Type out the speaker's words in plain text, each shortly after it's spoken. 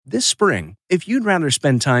This spring, if you'd rather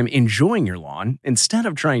spend time enjoying your lawn instead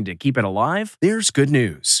of trying to keep it alive, there's good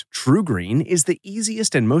news. True Green is the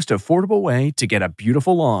easiest and most affordable way to get a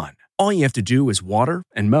beautiful lawn. All you have to do is water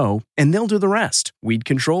and mow, and they'll do the rest. Weed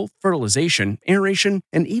control, fertilization, aeration,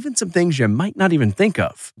 and even some things you might not even think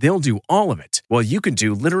of. They'll do all of it, while you can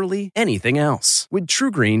do literally anything else. With True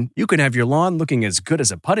Green, you can have your lawn looking as good as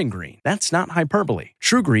a putting green. That's not hyperbole.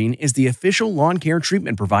 True Green is the official lawn care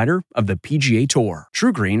treatment provider of the PGA Tour.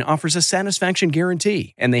 True Green offers a satisfaction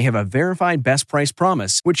guarantee, and they have a verified best price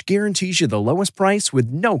promise, which guarantees you the lowest price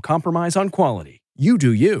with no compromise on quality. You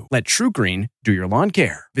do you. Let True Green do your lawn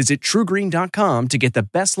care. Visit truegreen.com to get the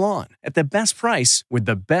best lawn at the best price with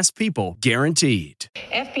the best people guaranteed.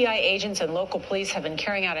 FBI agents and local police have been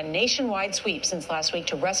carrying out a nationwide sweep since last week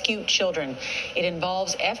to rescue children. It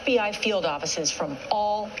involves FBI field offices from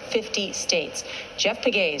all 50 states. Jeff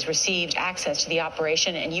Pegues received access to the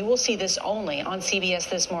operation, and you will see this only on CBS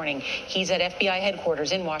This Morning. He's at FBI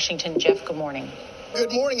headquarters in Washington. Jeff, good morning.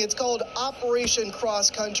 Good morning. It's called Operation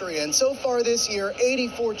Cross Country, and so far this year,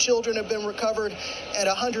 84 children have been recovered and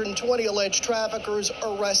 120 alleged traffickers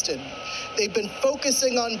arrested. They've been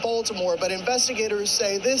focusing on Baltimore, but investigators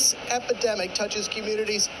say this epidemic touches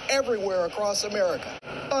communities everywhere across America.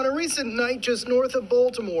 On a recent night just north of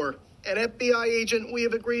Baltimore, an FBI agent we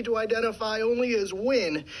have agreed to identify only as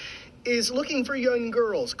Wynn is looking for young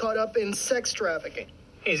girls caught up in sex trafficking.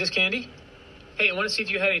 Hey, is this Candy? Hey, I want to see if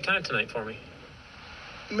you had any time tonight for me.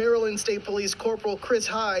 Maryland State Police Corporal Chris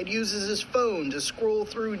Hyde uses his phone to scroll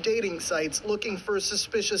through dating sites looking for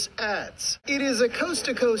suspicious ads. It is a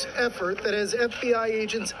coast-to-coast effort that has FBI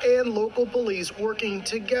agents and local police working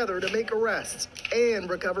together to make arrests and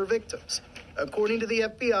recover victims. According to the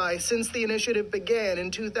FBI, since the initiative began in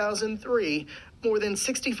 2003, more than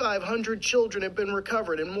 6,500 children have been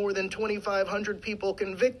recovered and more than 2,500 people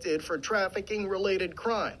convicted for trafficking-related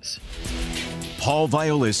crimes. Paul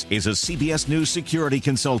Violas is a CBS News security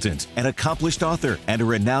consultant, an accomplished author, and a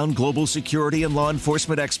renowned global security and law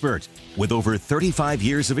enforcement expert. With over 35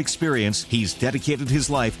 years of experience, he's dedicated his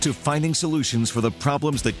life to finding solutions for the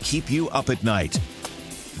problems that keep you up at night.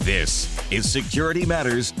 This is Security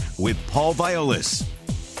Matters with Paul Violas.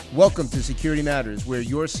 Welcome to Security Matters, where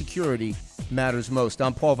your security matters most.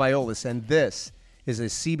 I'm Paul Violas, and this is a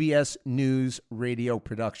CBS News radio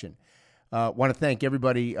production. Want to thank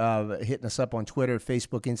everybody hitting us up on Twitter,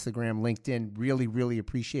 Facebook, Instagram, LinkedIn. Really, really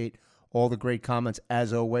appreciate all the great comments,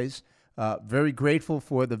 as always. Very grateful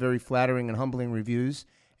for the very flattering and humbling reviews.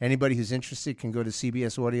 Anybody who's interested can go to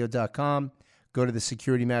cbsaudio.com, go to the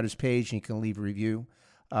Security Matters page, and you can leave a review.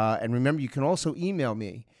 And remember, you can also email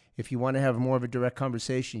me. If you want to have more of a direct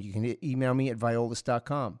conversation, you can email me at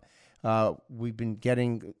violas.com. We've been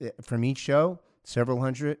getting, from each show, several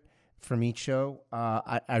hundred. From each show,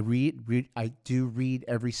 I do read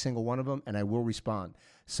every single one of them, and I will respond.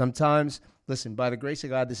 Sometimes, listen, by the grace of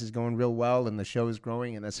God, this is going real well, and the show is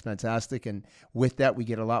growing, and that's fantastic. And with that, we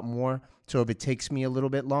get a lot more. So if it takes me a little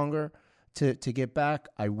bit longer to get back,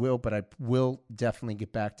 I will, but I will definitely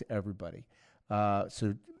get back to everybody.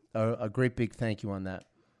 So a great big thank you on that.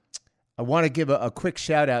 I want to give a quick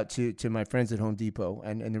shout out to my friends at Home Depot,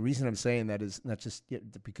 and the reason I'm saying that is not just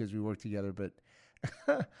because we work together, but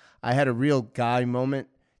I had a real guy moment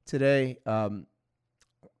today. I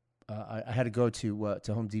had to go to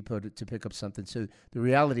Home Depot to pick up something. So the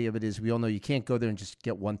reality of it is, we all know you can't go there and just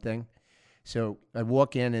get one thing. So I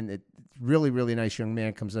walk in, and a really, really nice young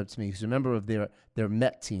man comes up to me. He's a member of their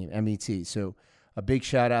Met team, MET. So a big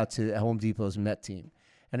shout out to Home Depot's Met team.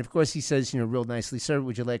 And of course, he says, real nicely, "Sir,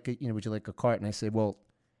 would you like a cart?" And I say, "Well,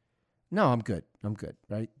 no, I'm good,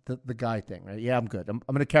 right? The guy thing, right? Yeah, I'm good. I'm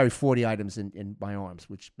going to carry 40 items in my arms,"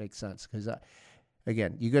 which makes sense because,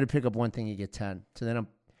 again, you go to pick up one thing, you get 10. So then I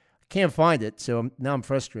can't find it, so now I'm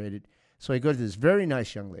frustrated. So I go to this very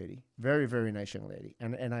nice young lady, very, very nice young lady,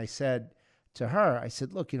 and I said to her, I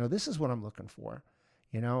said, "Look, this is what I'm looking for.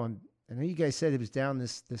 And I know you guys said it was down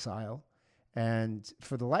this aisle, and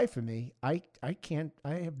for the life of me, I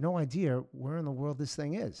have no idea where in the world this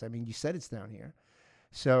thing is. I mean, you said it's down here."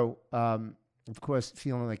 So, of course,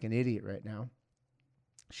 feeling like an idiot right now,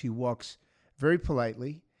 she walks very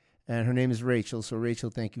politely, and her name is Rachel. So, Rachel,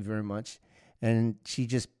 thank you very much. And she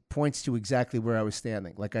just points to exactly where I was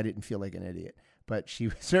standing, like I didn't feel like an idiot. But she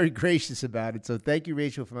was very gracious about it. So, thank you,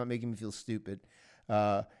 Rachel, for not making me feel stupid.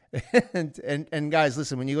 And guys,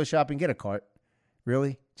 listen, when you go shopping, get a cart.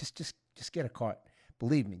 Really, just get a cart.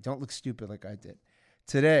 Believe me, don't look stupid like I did.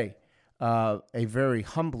 Today, a very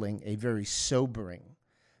humbling, a very sobering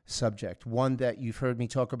subject, one that you've heard me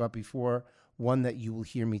talk about before, one that you will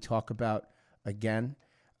hear me talk about again,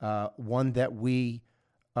 one that we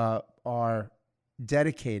are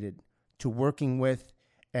dedicated to working with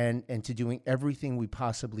and to doing everything we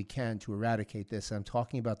possibly can to eradicate this. I'm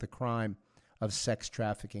talking about the crime of sex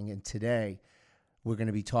trafficking. And today, we're going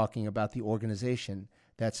to be talking about the organization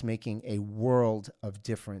that's making a world of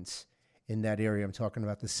difference in that area. I'm talking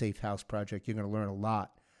about the Safe House Project. You're going to learn a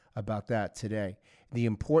lot about that today. The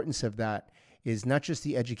importance of that is not just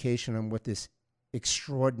the education on what this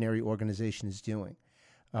extraordinary organization is doing,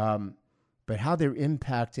 but how they're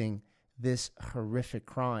impacting this horrific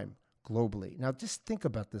crime globally. Now, just think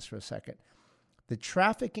about this for a second. The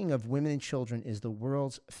trafficking of women and children is the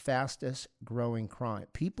world's fastest growing crime.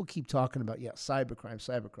 People keep talking about,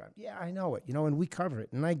 cybercrime. Yeah, I know it, and we cover it,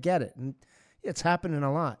 and I get it, and it's happening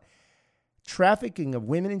a lot. Trafficking of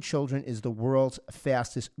women and children is the world's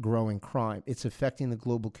fastest growing crime. It's affecting the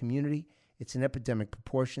global community. It's in epidemic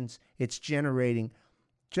proportions. It's generating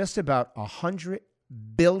just about $100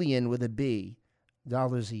 billion with a B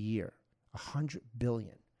dollars a year. $100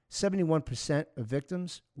 billion. 71% of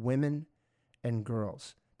victims, women and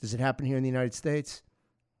girls. Does it happen here in the United States?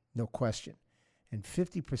 No question. And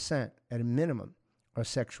 50% at a minimum are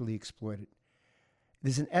sexually exploited.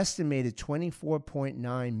 There's an estimated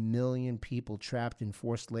 24.9 million people trapped in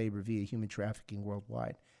forced labor via human trafficking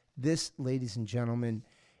worldwide. This, ladies and gentlemen,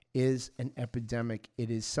 is an epidemic. It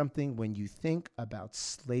is something, when you think about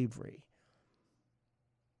slavery,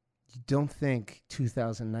 you don't think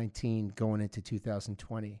 2019 going into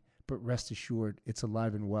 2020, but rest assured it's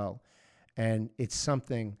alive and well. And it's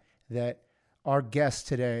something that our guest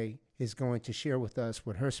today is going to share with us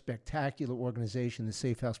what her spectacular organization, the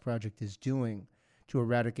Safe House Project, is doing to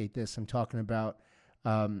eradicate this. I'm talking about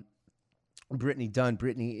Brittany Dunn.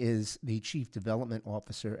 Brittany is the Chief Development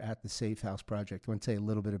Officer at the Safe House Project. I want to tell you a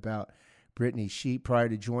little bit about Brittany. Prior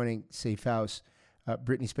to joining Safe House,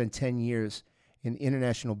 Brittany spent 10 years in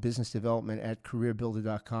international business development at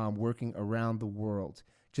careerbuilder.com, working around the world.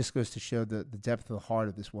 Just goes to show the depth of the heart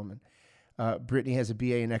of this woman. Brittany has a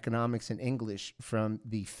BA in economics and English from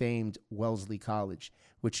the famed Wellesley College,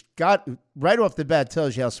 which right off the bat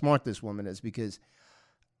tells you how smart this woman is, because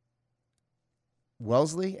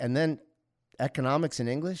Wellesley and then economics and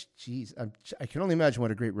English, geez, I can only imagine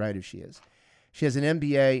what a great writer she is. She has an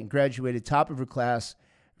MBA and graduated top of her class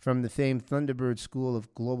from the famed Thunderbird School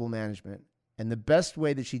of Global Management. And the best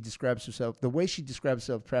way that she describes herself, the way she describes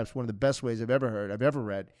herself, perhaps one of the best ways I've ever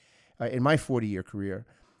read in my 40-year career.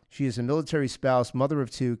 She is a military spouse, mother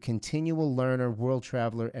of two, continual learner, world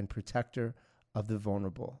traveler, and protector of the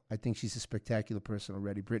vulnerable. I think she's a spectacular person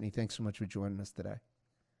already. Brittany, thanks so much for joining us today.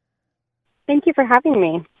 Thank you for having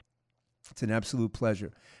me. It's an absolute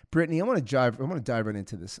pleasure. Brittany, I want to dive right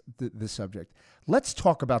into this subject. Let's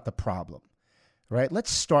talk about the problem, right?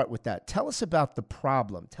 Let's start with that. Tell us about the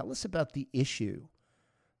problem. Tell us about the issue.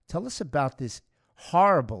 Tell us about this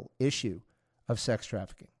horrible issue of sex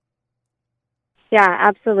trafficking. Yeah,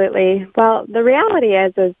 absolutely. Well, the reality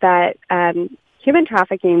is that human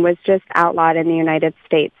trafficking was just outlawed in the United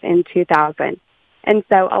States in 2000. And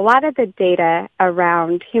so a lot of the data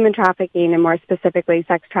around human trafficking, and more specifically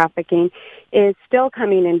sex trafficking, is still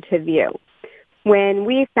coming into view. When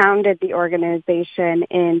we founded the organization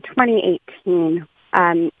in 2018,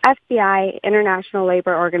 FBI, International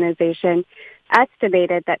Labor Organization,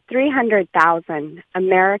 estimated that 300,000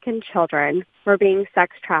 American children were being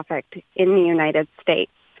sex trafficked in the United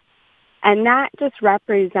States. And that just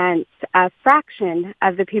represents a fraction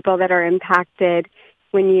of the people that are impacted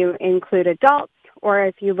when you include adults, or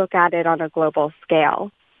if you look at it on a global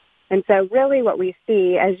scale. And so really what we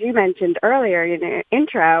see, as you mentioned earlier in your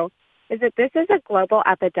intro, is that this is a global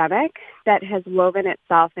epidemic that has woven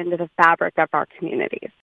itself into the fabric of our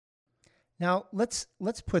communities. Now, let's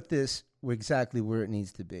put this exactly where it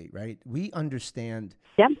needs to be, right? We understand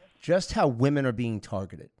just how women are being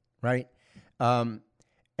targeted, right?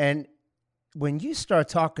 And when you start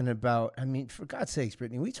talking about, I mean, for God's sakes,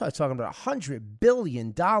 Brittany, we start talking about $100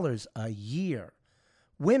 billion a year,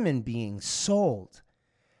 women being sold.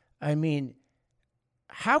 I mean,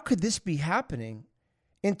 how could this be happening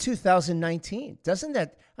in 2019? Doesn't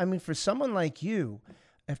that, I mean, for someone like you,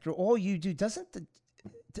 after all you do, doesn't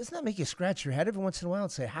that make you scratch your head every once in a while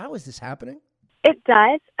and say, how is this happening? It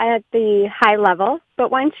does at the high level,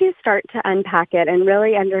 but once you start to unpack it and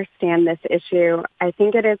really understand this issue, I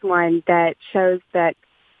think it is one that shows that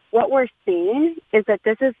what we're seeing is that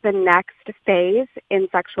this is the next phase in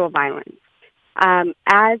sexual violence.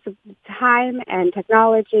 As time and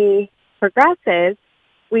technology progresses,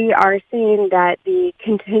 we are seeing that the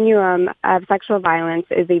continuum of sexual violence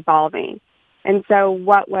is evolving. And so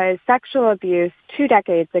what was sexual abuse 2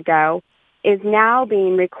 decades ago is now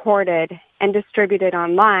being recorded and distributed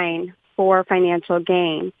online for financial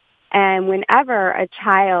gain. And whenever a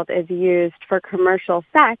child is used for commercial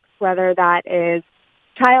sex, whether that is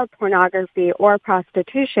child pornography or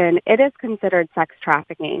prostitution, it is considered sex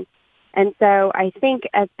trafficking. And so I think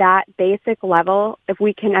at that basic level, if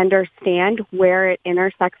we can understand where it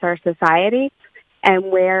intersects our society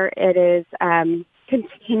and where it is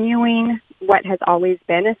continuing what has always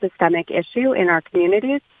been a systemic issue in our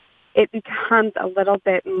communities, it becomes a little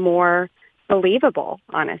bit more believable,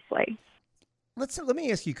 honestly. Let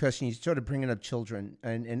me ask you a question. You started bringing up children,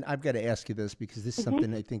 and I've got to ask you this because this is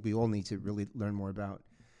something I think we all need to really learn more about.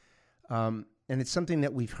 And it's something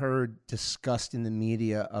that we've heard discussed in the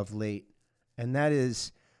media of late, and that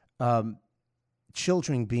is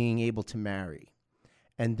children being able to marry.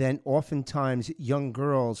 And then oftentimes young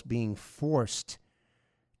girls being forced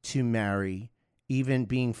to marry, even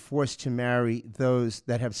being forced to marry those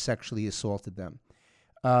that have sexually assaulted them.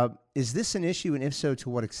 Is this an issue, and if so, to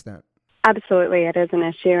what extent? Absolutely, it is an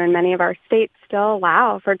issue, and many of our states still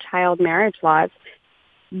allow for child marriage laws.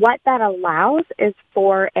 What that allows is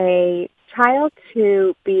for a child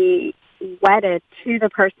to be wedded to the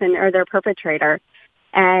person or their perpetrator.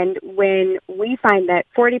 And when we find that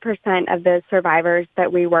 40% of the survivors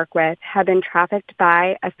that we work with have been trafficked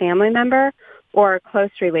by a family member or a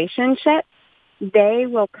close relationship, they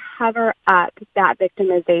will cover up that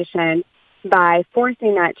victimization by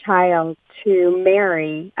forcing that child to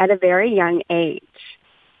marry at a very young age.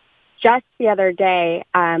 Just the other day,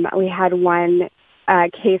 we had one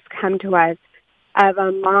case come to us of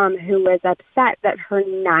a mom who was upset that her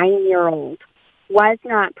 9-year-old was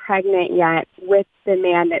not pregnant yet with the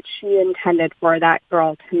man that she intended for that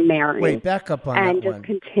girl to marry. Wait, back up on that one. And just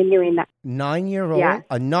continuing that. 9-year-old? Yes.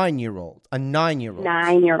 A 9-year-old? A 9-year-old?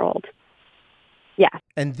 9-year-old. Yes.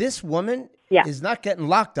 And this woman Yes. is not getting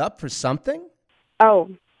locked up for something? Oh,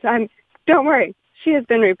 don't worry. She has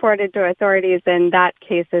been reported to authorities, and that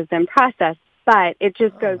case is in process. But it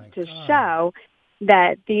just goes to show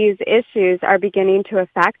that these issues are beginning to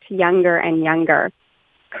affect younger and younger.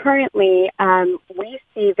 Currently, we've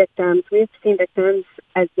seen victims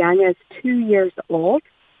as young as 2 years old,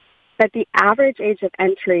 but the average age of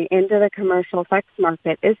entry into the commercial sex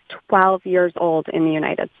market is 12 years old in the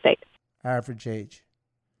United States. Average age.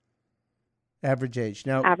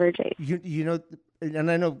 Now, average age. You know,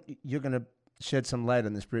 and I know you're going to shed some light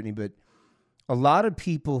on this, Brittany, but a lot of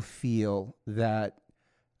people feel that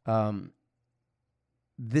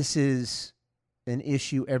this is an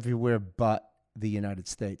issue everywhere but the United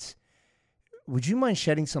States. Would you mind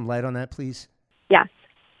shedding some light on that, please? Yes.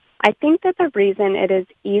 I think that the reason it is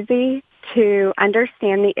easy to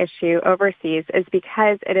understand the issue overseas is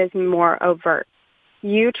because it is more overt.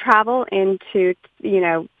 You travel into,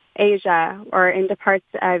 Asia or into parts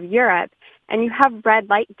of Europe, and you have red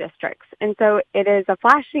light districts. And so it is a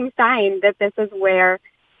flashing sign that this is where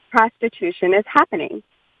prostitution is happening.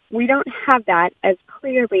 We don't have that as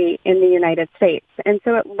clearly in the United States, and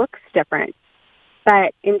so it looks different.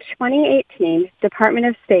 But in 2018, Department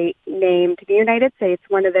of State named the United States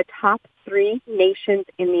one of the top 3 nations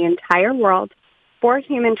in the entire world for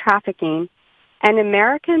human trafficking, and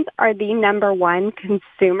Americans are the number 1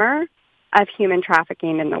 consumer of human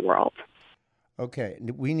trafficking in the world. Okay,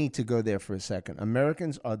 we need to go there for a second.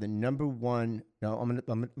 Americans are the number 1. No,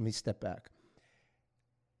 let me step back.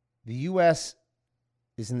 The U.S.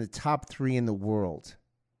 is in the top 3 in the world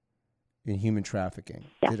in human trafficking.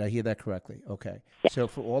 Yes. Did I hear that correctly? Okay. Yes. So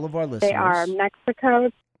for all of our listeners... They are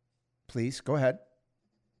Mexico. Please, go ahead.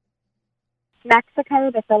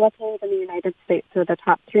 Mexico, the Philippines, and the United States are the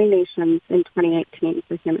top 3 nations in 2018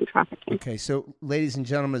 for human trafficking. Okay, so ladies and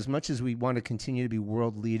gentlemen, as much as we want to continue to be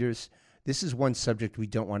world leaders, this is one subject we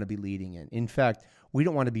don't want to be leading in. In fact, we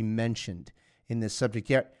don't want to be mentioned in this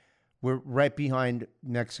subject yet. We're right behind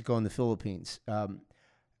Mexico and the Philippines.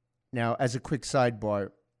 Now, as a quick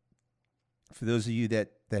sidebar, for those of you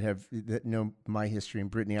that know my history,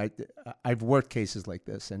 and Brittany, I've worked cases like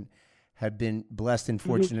this and have been blessed and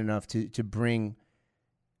fortunate enough to bring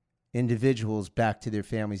individuals back to their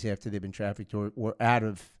families after they've been trafficked or out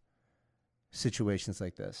of situations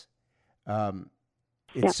like this.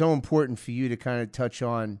 It's so important for you to kind of touch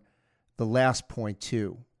on the last point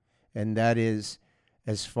too, and that is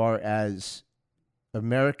as far as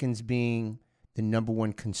Americans being the number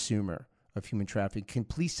 1 consumer of human trafficking. Can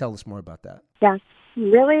please tell us more about that? Yes,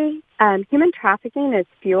 really, human trafficking is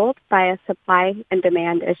fueled by a supply and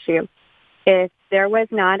demand issue. If there was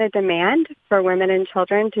not a demand for women and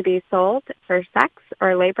children to be sold for sex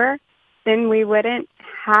or labor, then we wouldn't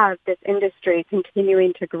have this industry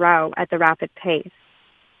continuing to grow at the rapid pace.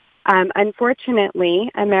 Unfortunately,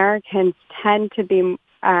 Americans tend to be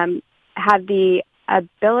have the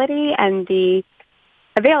ability and the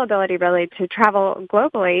availability really to travel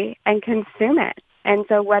globally and consume it. And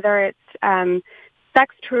so whether it's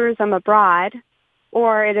sex tourism abroad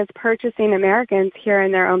or it is purchasing Americans here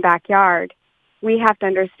in their own backyard, we have to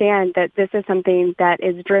understand that this is something that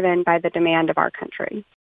is driven by the demand of our country.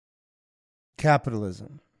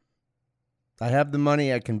 Capitalism. I have the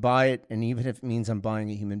money, I can buy it, and even if it means I'm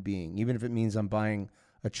buying a human being, even if it means I'm buying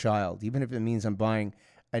a child, even if it means I'm buying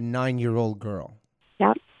a 9-year-old girl.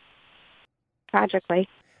 Yep. Tragically.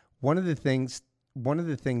 One of the things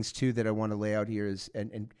too that I want to lay out here is,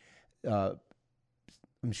 and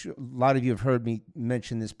I'm sure a lot of you have heard me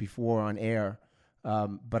mention this before on air,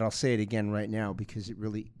 but I'll say it again right now because it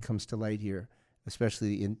really comes to light here,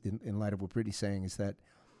 especially in light of what Brittany's saying, is that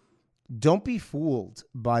don't be fooled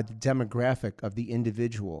by the demographic of the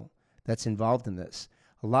individual that's involved in this.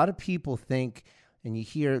 A lot of people think, and you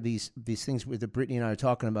hear these things that Brittany and I are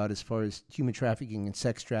talking about as far as human trafficking and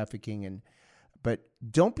sex trafficking, but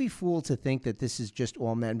don't be fooled to think that this is just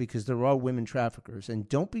all men, because there are women traffickers, and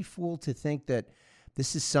don't be fooled to think that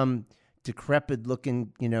this is some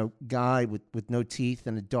decrepit-looking, guy with no teeth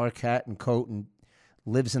and a dark hat and coat and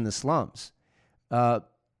lives in the slums.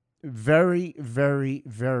 Very, very,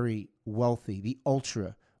 very wealthy, the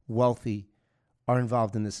ultra wealthy, are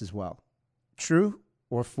involved in this as well. True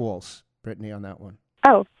or false, Brittany, on that one?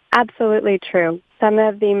 Oh, absolutely true. Some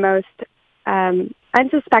of the most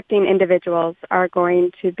unsuspecting individuals are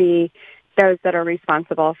going to be those that are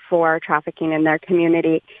responsible for trafficking in their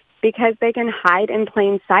community because they can hide in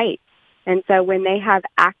plain sight. And so when they have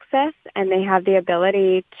access and they have the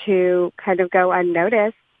ability to kind of go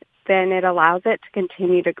unnoticed, then it allows it to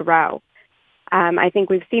continue to grow. I think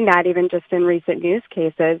we've seen that even just in recent news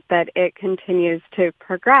cases, that it continues to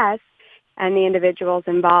progress, and the individuals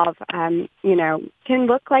involved, can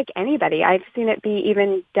look like anybody. I've seen it be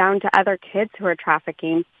even down to other kids who are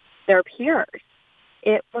trafficking their peers.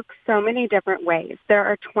 It looks so many different ways. There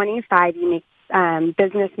are 25 unique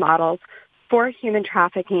business models for human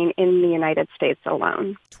trafficking in the United States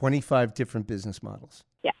alone. 25 different business models.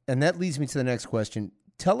 Yeah. And that leads me to the next question.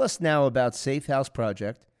 Tell us now about Safe House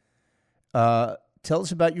Project. Tell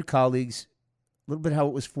us about your colleagues, a little bit how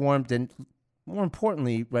it was formed, and more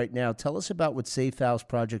importantly, right now, tell us about what Safe House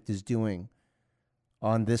Project is doing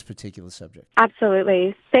on this particular subject.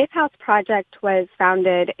 Absolutely. Safe House Project was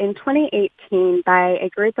founded in 2018 by a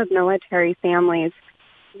group of military families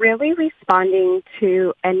really responding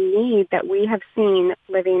to a need that we have seen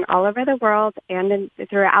living all over the world and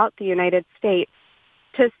throughout the United States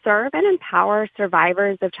to serve and empower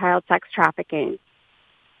survivors of child sex trafficking.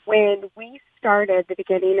 When we started the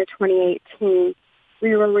beginning of 2018,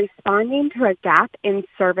 we were responding to a gap in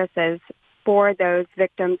services for those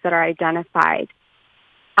victims that are identified.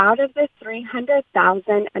 Out of the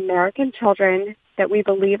 300,000 American children that we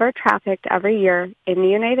believe are trafficked every year in the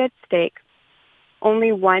United States, only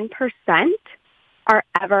 1% are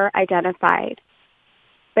ever identified.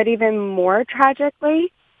 But even more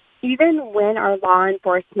tragically, even when our law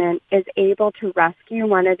enforcement is able to rescue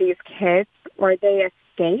one of these kids or they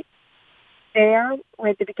escape,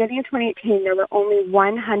 at the beginning of 2018, there were only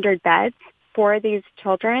 100 beds for these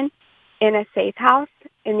children in a safe house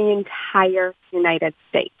in the entire United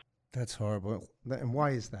States. That's horrible. And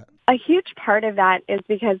why is that? A huge part of that is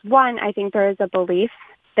because, one, I think there is a belief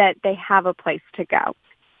that they have a place to go.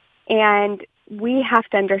 And we have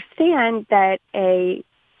to understand that a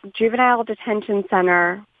juvenile detention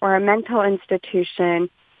center or a mental institution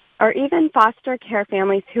or even foster care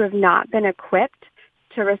families who have not been equipped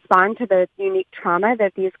to respond to the unique trauma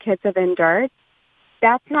that these kids have endured,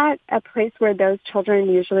 that's not a place where those children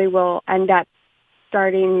usually will end up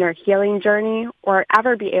starting their healing journey or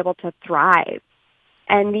ever be able to thrive.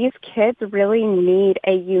 And these kids really need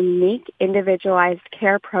a unique, individualized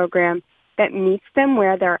care program that meets them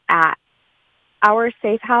where they're at. Our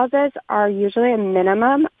safe houses are usually a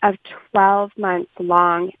minimum of 12 months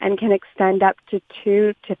long and can extend up to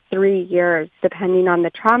 2 to 3 years, depending on the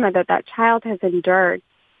trauma that child has endured,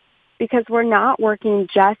 because we're not working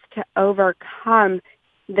just to overcome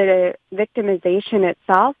the victimization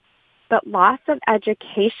itself, but loss of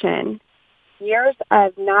education, years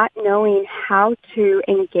of not knowing how to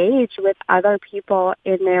engage with other people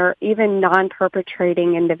in their even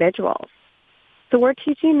non-perpetrating individuals. So we're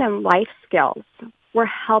teaching them life skills. We're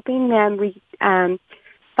helping them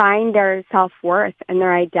find their self-worth and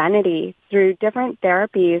their identity through different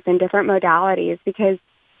therapies and different modalities, because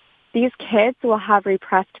these kids will have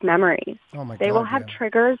repressed memories. They will have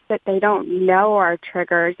triggers that they don't know are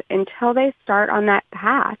triggers until they start on that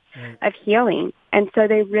path of healing. And so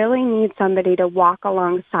they really need somebody to walk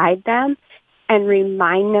alongside them and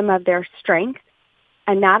remind them of their strength.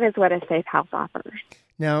 And that is what a safe house offers.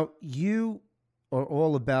 Now, you are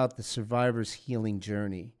all about the survivor's healing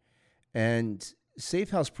journey, and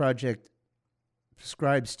Safe House Project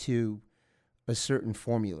prescribes to a certain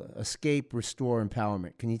formula: escape, restore,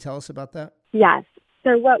 empowerment. Can you tell us about that? Yes.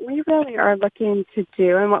 So what we really are looking to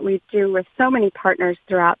do, and what we do with so many partners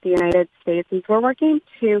throughout the United States, is we're working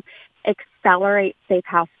to accelerate safe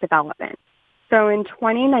house development. So in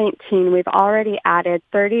 2019, we've already added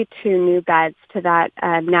 32 new beds to that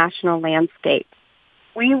national landscape.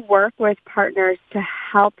 We work with partners to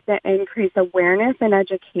help them increase awareness and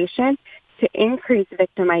education, to increase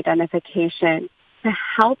victim identification, to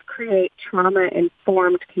help create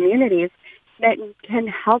trauma-informed communities that can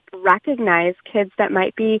help recognize kids that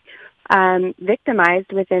might be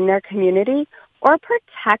victimized within their community or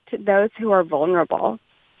protect those who are vulnerable.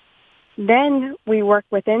 Then we work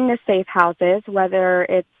within the safe houses, whether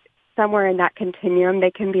it's somewhere in that continuum.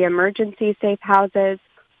 They can be emergency safe houses,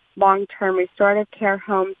 long-term restorative care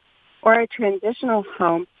homes, or a transitional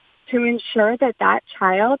home, to ensure that that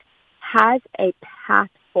child has a path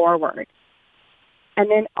forward.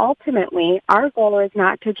 And then ultimately, our goal is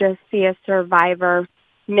not to just see a survivor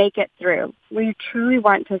make it through. We truly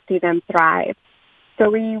want to see them thrive. So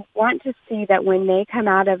we want to see that when they come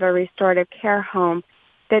out of a restorative care home,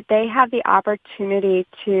 that they have the opportunity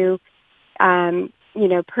to,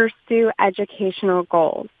 pursue educational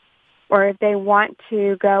goals. Or if they want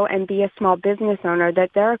to go and be a small business owner,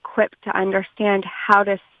 that they're equipped to understand how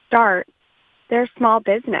to start their small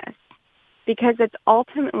business. Because it's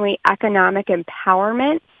ultimately economic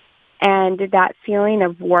empowerment and that feeling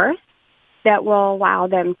of worth that will allow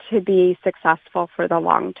them to be successful for the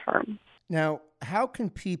long term. Now, how can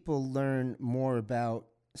people learn more about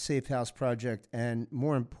Safe House Project, and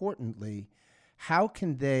more importantly, how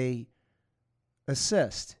can they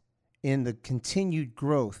assist in the continued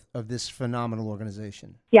growth of this phenomenal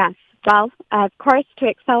organization? Yes. Well, of course, to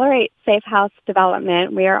accelerate Safe House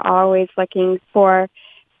development, we are always looking for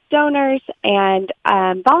donors and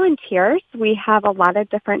volunteers. We have a lot of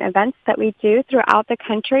different events that we do throughout the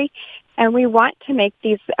country, and we want to make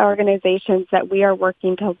these organizations that we are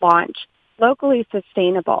working to launch locally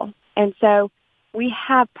sustainable. And so we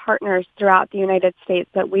have partners throughout the United States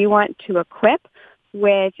that we want to equip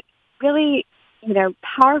with really,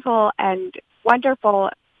 powerful and wonderful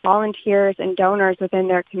volunteers and donors within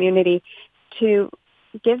their community to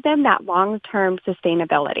give them that long-term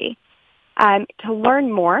sustainability. To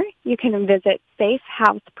learn more, you can visit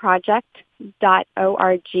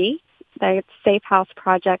safehouseproject.org. That's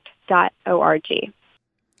safehouseproject.org.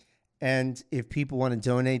 And if people want to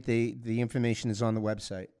donate, the information is on the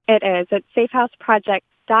website. It is. It's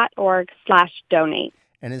safehouseproject.org/donate.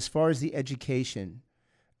 And as far as the education,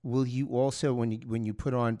 will you also, when you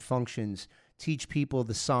put on functions, teach people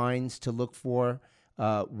the signs to look for,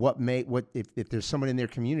 if there's someone in their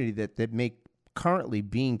community that may currently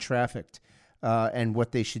being trafficked, and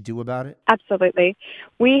what they should do about it? Absolutely.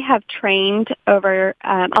 We have trained over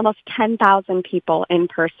almost 10,000 people in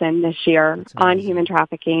person this year on human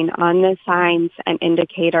trafficking, on the signs and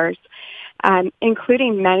indicators,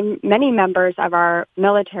 including many members of our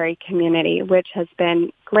military community, which has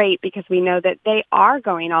been great because we know that they are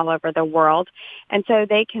going all over the world, and so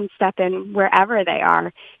they can step in wherever they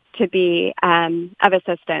are to be of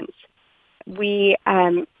assistance. We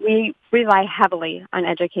rely heavily on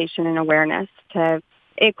education and awareness to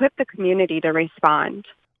equip the community to respond.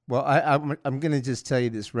 Well, I'm going to just tell you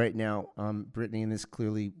this right now, Brittany, and this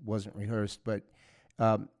clearly wasn't rehearsed, but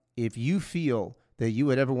if you feel that you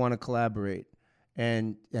would ever want to collaborate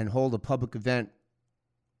and hold a public event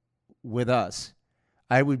with us,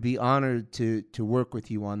 I would be honored to work with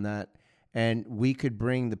you on that, and we could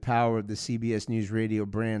bring the power of the CBS News Radio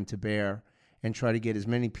brand to bear and try to get as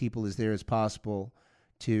many people as there as possible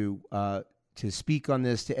to speak on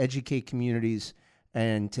this, to educate communities,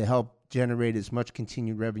 and to help generate as much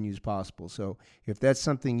continued revenue as possible. So if that's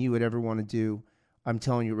something you would ever want to do, I'm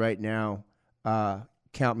telling you right now,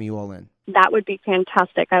 count me all in. That would be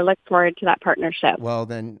fantastic. I look forward to that partnership. Well,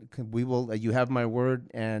 then we will. You have my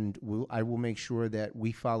word, and I will make sure that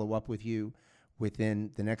we follow up with you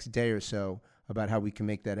within the next day or so about how we can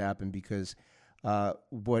make that happen, because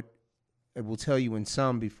what I will tell you in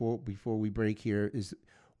sum before we break here is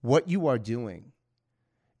what you are doing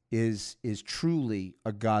is truly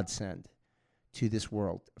a godsend to this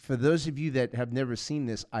world. For those of you that have never seen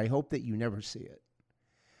this, I hope that you never see it.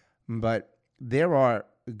 But there are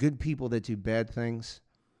good people that do bad things.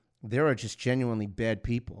 There are just genuinely bad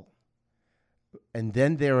people. And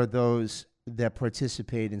then there are those that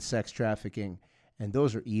participate in sex trafficking, and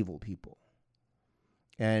those are evil people.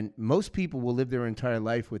 And most people will live their entire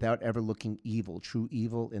life without ever looking evil, true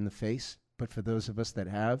evil, in the face. but for those of us that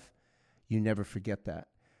have, you never forget that.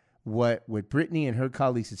 What Brittany and her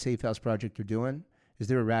colleagues at Safe House Project are doing is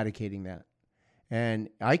they're eradicating that. And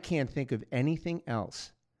I can't think of anything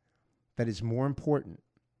else that is more important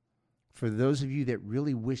for those of you that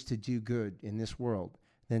really wish to do good in this world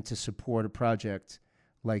than to support a project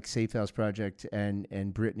like Safe House Project and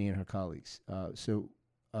Brittany and her colleagues. So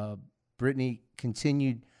Brittany,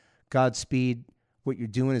 continued Godspeed. What you're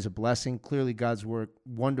doing is a blessing. Clearly God's work,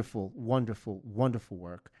 wonderful, wonderful, wonderful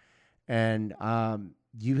work. And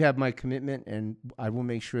you have my commitment, and I will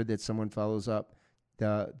make sure that someone follows up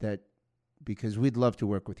because we'd love to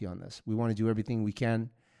work with you on this. We want to do everything we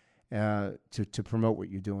can to promote what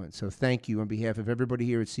you're doing. So thank you on behalf of everybody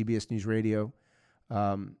here at CBS News Radio,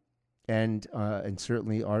 and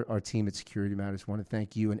certainly our team at Security Matters. I want to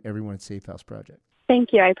thank you and everyone at Safe House Project.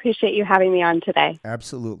 Thank you. I appreciate you having me on today.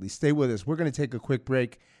 Absolutely. Stay with us. We're going to take a quick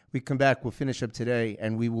break. We come back, we'll finish up today,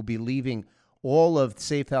 and we will be leaving all of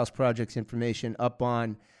Safe House Project's information up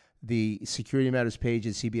on the Security Matters page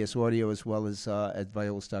at CBS Audio, as well as at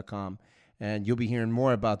Violas.com. And you'll be hearing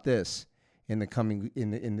more about this in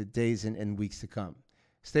the days and weeks to come.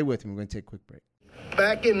 Stay with me. We're going to take a quick break.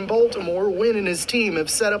 Back in Baltimore, Wynn and his team have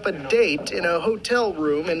set up a date in a hotel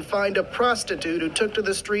room and find a prostitute who took to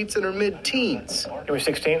the streets in her mid-teens. You were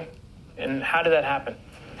 16? And how did that happen?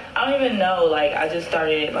 I don't even know. I just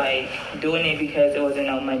started, doing it because there wasn't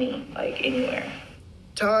no money, anywhere.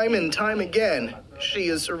 Time and time again, she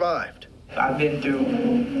has survived. I've been through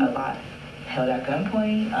a lot. Held at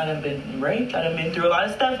gunpoint. I've been raped. I've been through a lot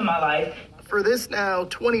of stuff in my life. For this now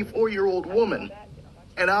 24-year-old woman,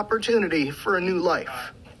 an opportunity for a new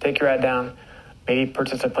life. Take your head down, maybe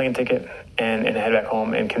purchase a plane ticket, and head back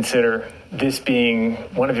home, and consider this being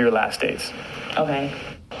one of your last days. Okay.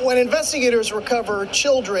 When investigators recover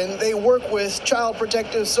children, they work with Child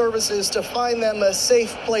Protective Services to find them a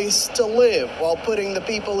safe place to live while putting the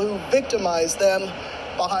people who victimize them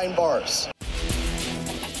behind bars.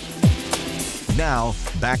 Now,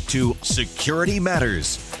 back to Security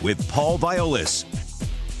Matters with Paul Violas.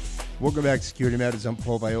 Welcome back to Security Matters. I'm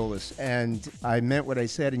Paul Violas, and I meant what I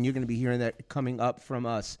said, and you're going to be hearing that coming up from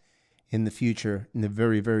us in the future, in the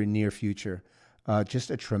very, very near future. Just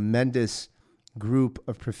a tremendous group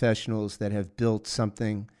of professionals that have built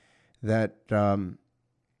something that, let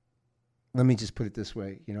me just put it this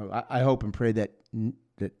way. I hope and pray that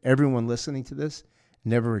everyone listening to this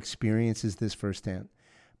never experiences this firsthand.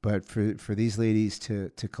 But for these ladies to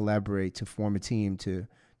collaborate, to form a team, to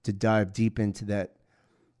dive deep into that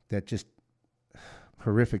just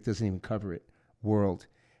horrific, doesn't even cover it, world,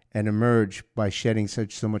 and emerge by shedding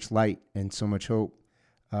so much light and so much hope,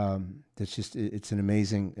 it's an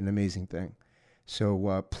amazing thing.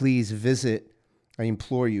 So please visit, I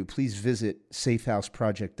implore you, please visit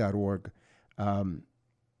safehouseproject.org.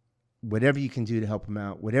 Whatever you can do to help them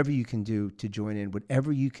out, whatever you can do to join in,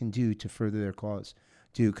 whatever you can do to further their cause,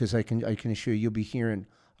 do, because I can assure you'll be hearing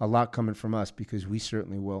a lot coming from us, because we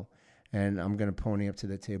certainly will. And I'm going to pony up to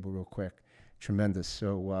that table real quick. Tremendous.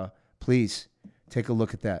 So please take a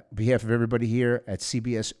look at that. On behalf of everybody here at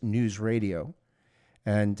CBS News Radio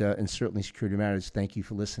and certainly Security Matters, thank you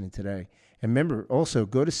for listening today. And remember, also,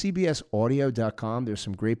 go to cbsaudio.com. There's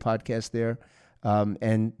some great podcasts there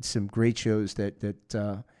and some great shows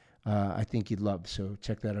that I think you'd love. So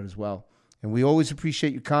check that out as well. And we always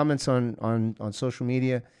appreciate your comments on social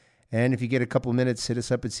media. And if you get a couple of minutes, hit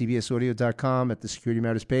us up at cbsaudio.com at the Security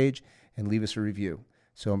Matters page and leave us a review.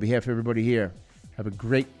 So on behalf of everybody here, have a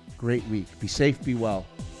great, great week. Be safe, be well.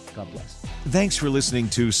 God bless. Thanks for listening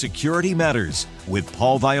to Security Matters with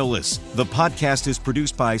Paul Violas. The podcast is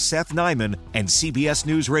produced by Seth Nyman and CBS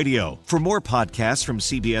News Radio. For more podcasts from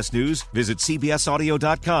CBS News, visit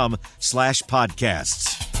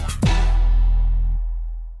cbsaudio.com/podcasts.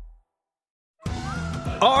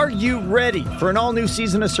 Are you ready for an all-new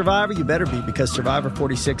season of Survivor? You better be, because Survivor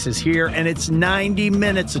 46 is here, and it's 90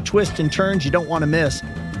 minutes of twists and turns you don't want to miss.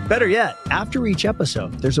 Better yet, after each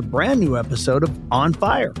episode, there's a brand new episode of On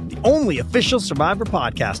Fire, the only official Survivor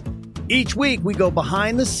podcast. Each week, we go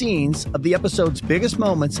behind the scenes of the episode's biggest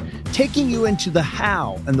moments, taking you into the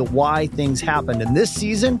how and the why things happened. And this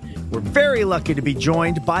season, we're very lucky to be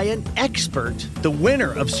joined by an expert, the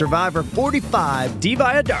winner of Survivor 45, Dee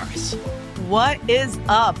Valladares. What is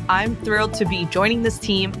up? I'm thrilled to be joining this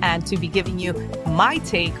team and to be giving you my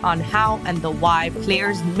take on how and the why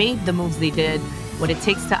players made the moves they did, what it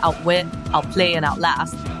takes to outwit, outplay, and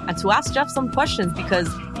outlast, and to ask Jeff some questions, because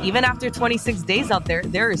even after 26 days out there,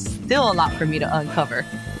 there is still a lot for me to uncover.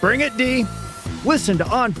 Bring it, Dee. Listen to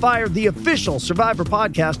On Fire, the official Survivor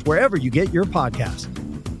podcast, wherever you get your podcasts.